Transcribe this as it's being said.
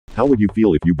How would you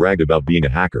feel if you bragged about being a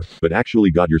hacker, but actually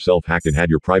got yourself hacked and had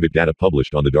your private data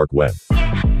published on the dark web?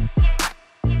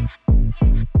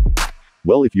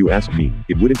 Well, if you ask me,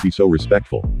 it wouldn't be so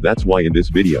respectful. That's why in this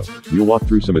video, we'll walk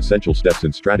through some essential steps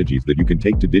and strategies that you can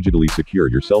take to digitally secure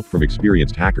yourself from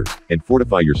experienced hackers, and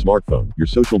fortify your smartphone, your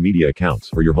social media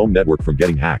accounts, or your home network from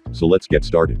getting hacked. So let's get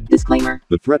started. Disclaimer.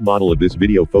 The threat model of this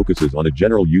video focuses on a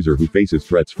general user who faces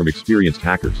threats from experienced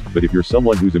hackers, but if you're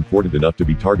someone who's important enough to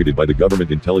be targeted by the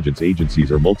government intelligence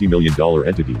agencies or multi-million-dollar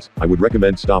entities, I would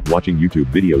recommend stop watching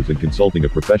YouTube videos and consulting a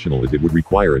professional, as it would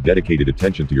require a dedicated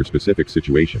attention to your specific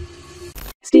situation.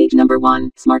 Stage number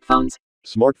 1, smartphones.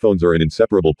 Smartphones are an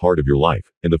inseparable part of your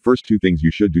life, and the first two things you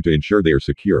should do to ensure they are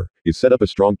secure is set up a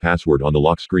strong password on the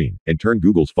lock screen, and turn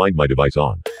Google's Find My Device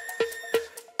on.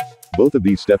 Both of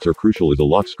these steps are crucial, as a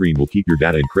lock screen will keep your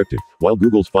data encrypted, while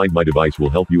Google's Find My Device will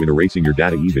help you in erasing your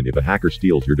data even if a hacker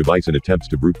steals your device and attempts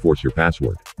to brute force your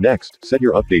password. Next, set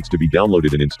your updates to be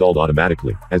downloaded and installed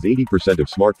automatically, as 80% of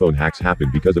smartphone hacks happen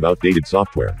because of outdated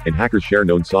software, and hackers share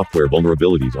known software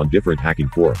vulnerabilities on different hacking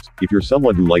forums. If you're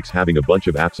someone who likes having a bunch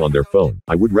of apps on their phone,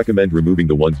 I would recommend removing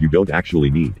the ones you don't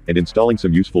actually need, and installing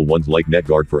some useful ones like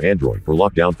NetGuard for Android, or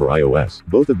Lockdown for iOS.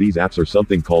 Both of these apps are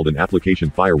something called an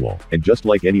application firewall, and just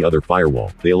like any other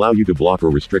firewall, they allow you to block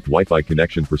or restrict Wi-Fi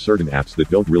connection for certain apps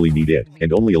that don't really need it,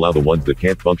 and only allow the ones that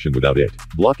can't function without it.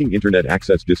 Blocking internet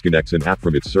access disconnects an app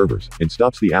from its servers, and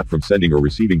stops the app from sending or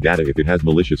receiving data if it has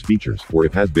malicious features, or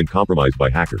if has been compromised by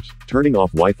hackers. Turning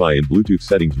off Wi-Fi and Bluetooth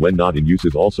settings when not in use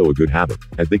is also a good habit,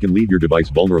 as they can leave your device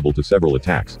vulnerable to several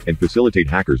attacks, and facilitate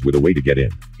hackers with a way to get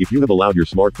in. If you have allowed your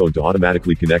smartphone to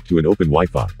automatically connect to an open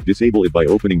Wi-Fi, disable it by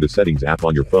opening the Settings app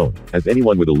on your phone, as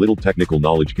anyone with a little technical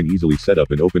knowledge can easily set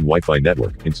up an open Wi-Fi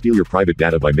network, and steal your private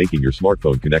data by making your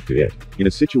smartphone connect to it. In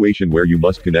a situation where you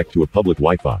must connect to a public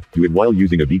Wi-Fi, do it while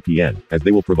using a VPN, as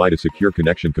they will provide a secure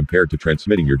connection compared to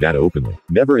transmitting your data openly.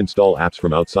 Never install apps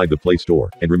from outside the Play Store,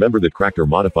 and remember that cracked or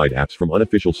modified apps from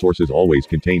unofficial sources always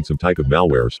contain some type of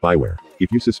malware or spyware.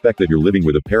 If you suspect that you're living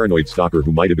with a paranoid stalker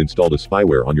who might have installed a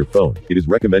spyware on your phone, it is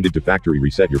recommended to factory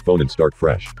reset your phone and start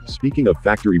fresh. Speaking of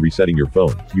factory resetting your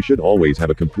phone, you should always have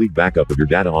a complete backup of your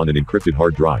data on an encrypted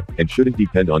hard drive, and shouldn't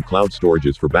depend on cloud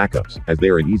storages for backups, as they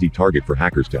are an easy target for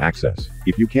hackers to access.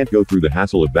 If you can't go through the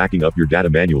hassle of backing up your data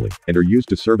manually, and are used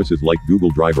to services like Google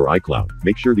Drive or iCloud,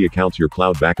 make sure the accounts your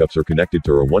cloud backups are connected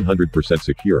to are 100%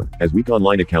 secure, as weak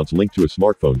online accounts linked to a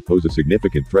smartphone pose a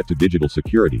significant threat to digital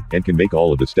security, and can make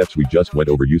all of the steps we just went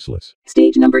over useless.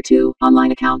 Stage number 2,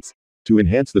 online accounts. To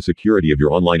enhance the security of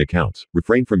your online accounts,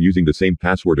 refrain from using the same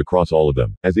password across all of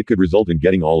them, as it could result in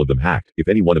getting all of them hacked, if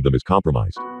any one of them is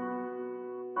compromised.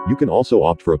 You can also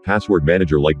opt for a password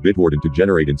manager like Bitwarden to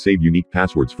generate and save unique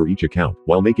passwords for each account,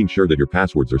 while making sure that your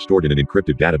passwords are stored in an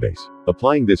encrypted database.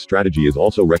 Applying this strategy is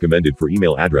also recommended for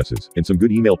email addresses, and some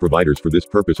good email providers for this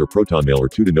purpose are ProtonMail or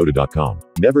Tutanota.com.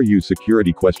 Never use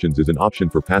security questions as an option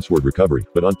for password recovery,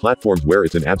 but on platforms where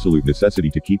it's an absolute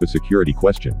necessity to keep a security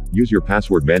question, use your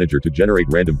password manager to generate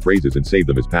random phrases and save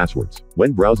them as passwords.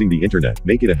 When browsing the internet,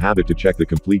 make it a habit to check the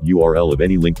complete URL of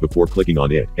any link before clicking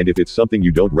on it, and if it's something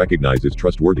you don't recognize as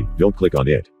trustworthy, don't click on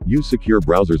it. Use secure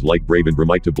browsers like Brave and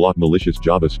Bremite to block malicious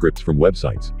JavaScripts from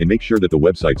websites, and make sure that the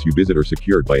websites you visit are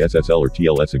secured by SSL or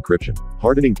TLS encryption.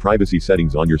 Hardening privacy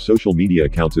settings on your social media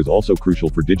accounts is also crucial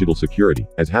for digital security,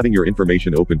 as having your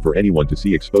information open for anyone to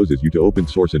see exposes you to open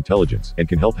source intelligence, and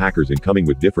can help hackers in coming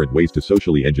with different ways to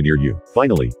socially engineer you.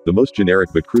 Finally, the most generic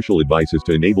but crucial advice is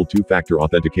to enable two-factor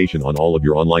authentication on all of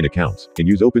your online accounts, and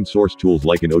use open source tools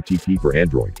like an OTP for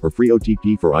Android, or free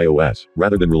OTP for iOS,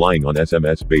 rather than relying on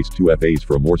SMS-based 2FAs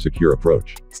for a more secure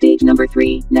approach. Stage number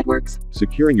 3, networks.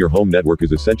 Securing your home network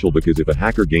is essential, because if a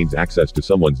hacker gains access to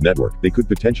someone's network, they could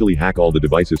potentially hack all the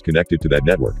devices connected to that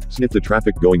network, sniff the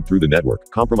traffic going through the network,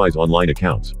 compromise online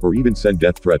accounts, or even send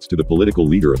death threats to the political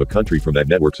leader of a country from that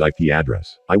network's IP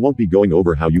address. I won't be going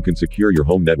over how you can secure your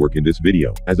home network in this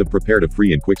video, as I've prepared a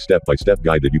free and quick step-by-step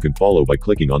guide that you can follow by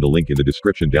clicking on the link in the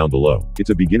description down below.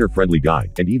 It's a beginner-friendly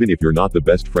guide, and even if you're not the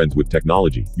best friends with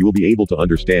technology, you will be able to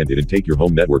understand it and take your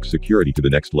home network security to the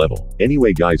next level.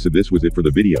 Anyway guys, so this was it for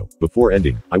the video. Before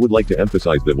ending, I would like to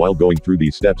emphasize that while going through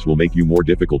these steps will make you more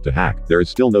difficult to hack, there is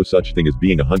still no such thing as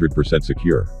being 100%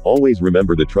 secure. Always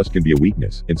remember that trust can be a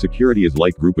weakness, and security is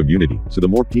like group immunity, so the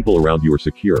more people around you are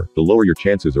secure, the lower your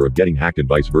chances are of getting hacked, and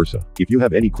vice versa. If you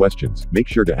have any questions, make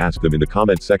sure to ask them in the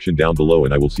comment section down below,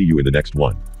 and I will see you in the next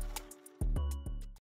one.